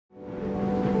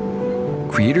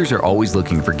Creators are always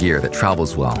looking for gear that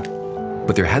travels well,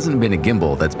 but there hasn't been a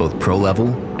gimbal that's both pro-level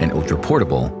and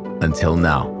ultra-portable until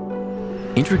now.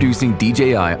 Introducing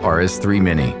DJI RS3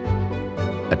 Mini,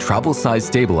 a travel-sized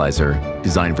stabilizer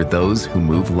designed for those who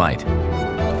move light.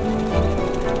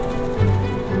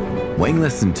 Weighing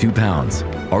less than 2 pounds,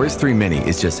 RS3 Mini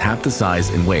is just half the size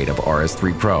and weight of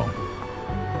RS3 Pro,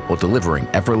 while delivering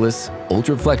effortless,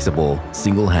 ultra-flexible,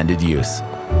 single-handed use.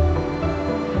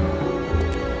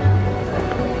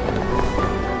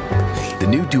 The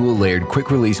new dual-layered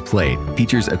quick-release plate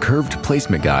features a curved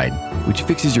placement guide, which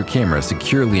fixes your camera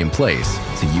securely in place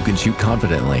so you can shoot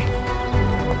confidently.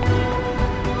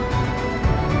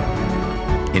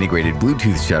 Integrated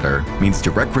Bluetooth shutter means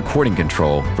direct recording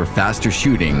control for faster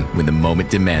shooting when the moment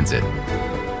demands it.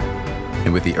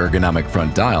 And with the ergonomic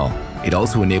front dial, it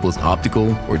also enables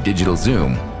optical or digital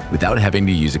zoom without having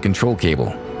to use a control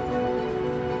cable.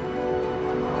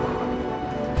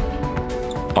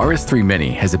 RS3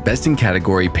 Mini has a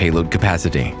best-in-category payload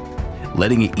capacity,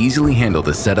 letting it easily handle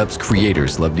the setups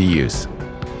creators love to use.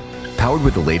 Powered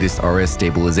with the latest RS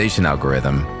stabilization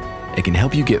algorithm, it can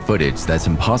help you get footage that's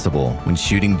impossible when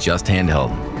shooting just handheld.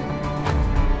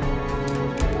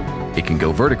 It can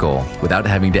go vertical without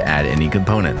having to add any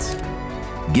components,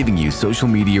 giving you social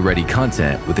media-ready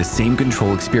content with the same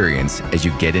control experience as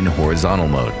you get in horizontal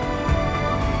mode.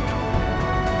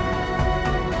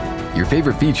 Your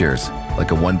favorite features,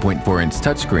 like a 1.4-inch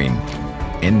touchscreen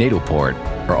and NATO port,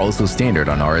 are also standard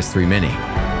on RS3 Mini.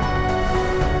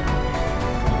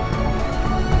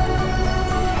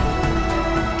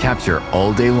 Capture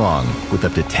all day long with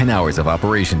up to 10 hours of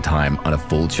operation time on a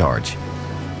full charge.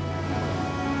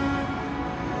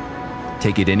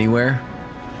 Take it anywhere,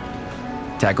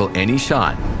 tackle any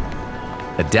shot,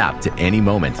 adapt to any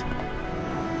moment.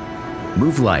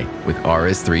 Move light with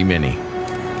RS3 Mini.